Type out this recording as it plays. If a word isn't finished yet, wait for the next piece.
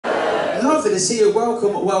lovely to see you.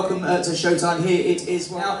 Welcome to Showtime. Here it is.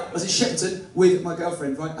 Now, I was in Shepperton with my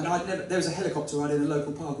girlfriend, right? And there was a helicopter ride in a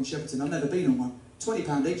local park in Shepperton. I've never been on one. £20 each.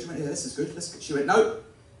 I went, yeah, this is good. She went, no,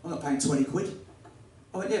 I'm not paying 20 quid.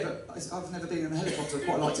 I went, yeah, but I've never been on a helicopter. I'd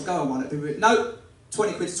quite like to go on one. No,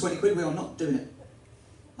 20 quid's 20 quid. We are not doing it.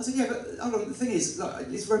 I said, yeah, but hold on, the thing is, like,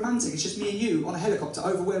 it's romantic. It's just me and you on a helicopter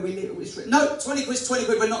over where we live. No, 20 quid's 20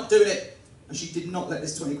 quid. We're not doing it. And she did not let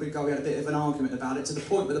this 20 quid go. We had a bit of an argument about it, to the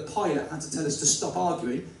point where the pilot had to tell us to stop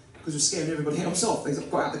arguing because we're scaring everybody else off. They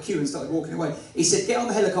got out the queue and started walking away. He said, get on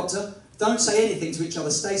the helicopter, don't say anything to each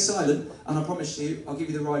other, stay silent, and I promise you, I'll give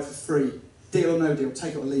you the ride for free. Deal or no deal,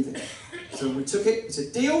 take it or leave it. So we took it, we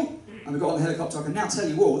said, deal, and we got on the helicopter. I can now tell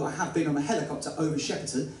you all that I have been on a helicopter over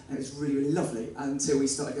Shepperton, and it was really, really lovely, until we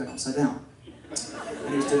started going upside down. And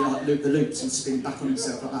he was doing like loop-the-loops and spinning back on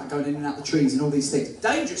himself like that, going in and out the trees and all these things.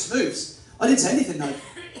 Dangerous moves. I didn't say anything though.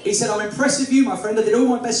 He said, I'm impressed with you, my friend. I did all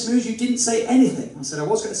my best moves, you didn't say anything. I said, I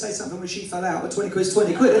was going to say something when she fell out, but 20 quid's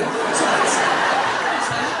 20 quid, isn't it?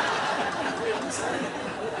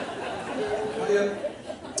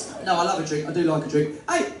 No, I love a drink. I do like a drink.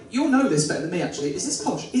 Hey, you'll know this better than me, actually. Is this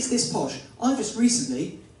posh? Is this posh? I've just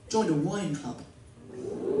recently joined a wine club.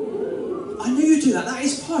 I knew you'd do that. That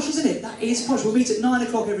is posh, isn't it? That is posh. We'll meet at 9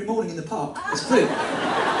 o'clock every morning in the park. It's clear.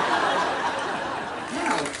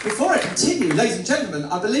 Before I continue, ladies and gentlemen,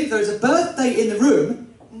 I believe there is a birthday in the room.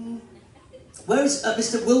 Where is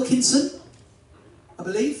Mr. Wilkinson? I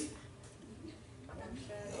believe.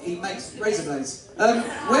 He makes razor blades.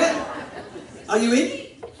 Where? Are you in?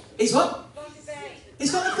 He's what?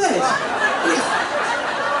 He's got a bed.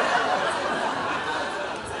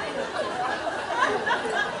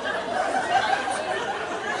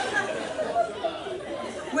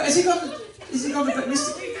 Where has he got? Has he got a bed,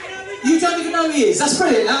 Mr. You don't even know who he is. That's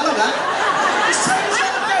brilliant. I love that. Just take us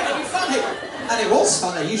on the bed. It'd be funny. And it was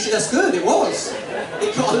funny. That's good. It was.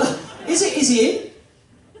 It got a lot. Is he in?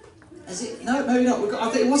 Is it? No, maybe not. I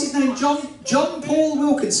think, what's his name? John Paul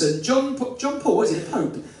Wilkinson. John Paul. What is he? The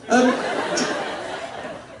Pope. Don't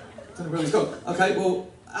know where he's gone. Okay. Well,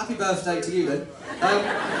 happy birthday to you then.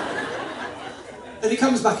 If he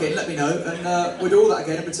comes back in, let me know, and we'll do all that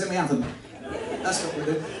again and pretend we haven't. That's what we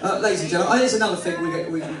do. Ladies and gentlemen, there's another thing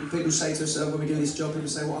people say to us when we do this job. People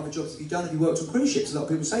say, what other jobs have you done? Have you worked on cruise ships? A lot of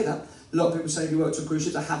people say that. A lot of people say, have you worked on cruise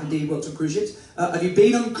ships? I have indeed worked on cruise ships. Have you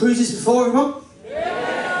been on cruises before, everyone?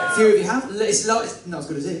 Yeah. A few of you have. It's not as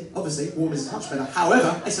good as it, obviously. Warm is much better.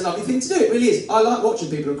 However, it's a lovely thing to do. It really is. I like watching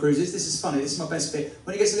people on cruises. This is funny. This is my best bit.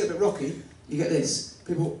 When it gets a little bit rocky, you get this.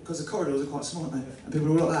 People, because the corridors are quite small, aren't they? And people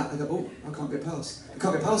are all like that. They go, oh, I can't get past. They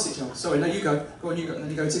can't get past each other. Sorry, no, you go. Go on, you go. And then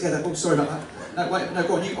you go together. Oh, sorry about that. No, wait, no,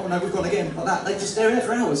 go on, you. Oh, no, we've gone again. Like that. They're there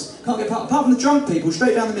for hours. Can't get past. Apart from the drunk people,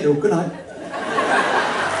 straight down the middle. Good night.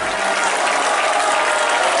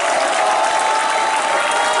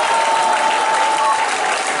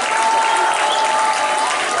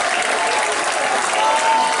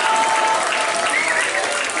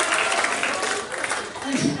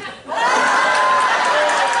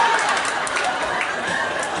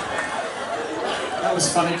 That was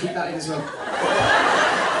funny, keep that in as well.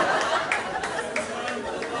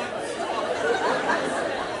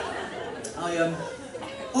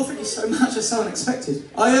 Oh, thank you so much, that's so unexpected.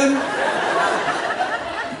 I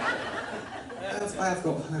have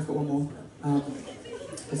got one more.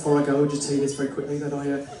 Before I go, I'll just tell you this very quickly, that I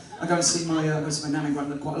go and see my nan and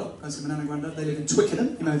granddad quite a lot. I go and see my nan and granddad. They live in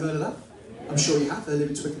Twickenham, you may have heard of that. I'm sure you have, they live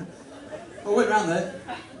in Twickenham. I went round there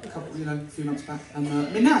a few months back, and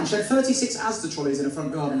my nan, she had 36 Asda trolleys in her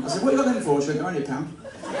front garden. I said, what have you got them for? She went, they're only £1.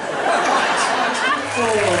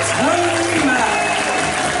 For Tony Mack.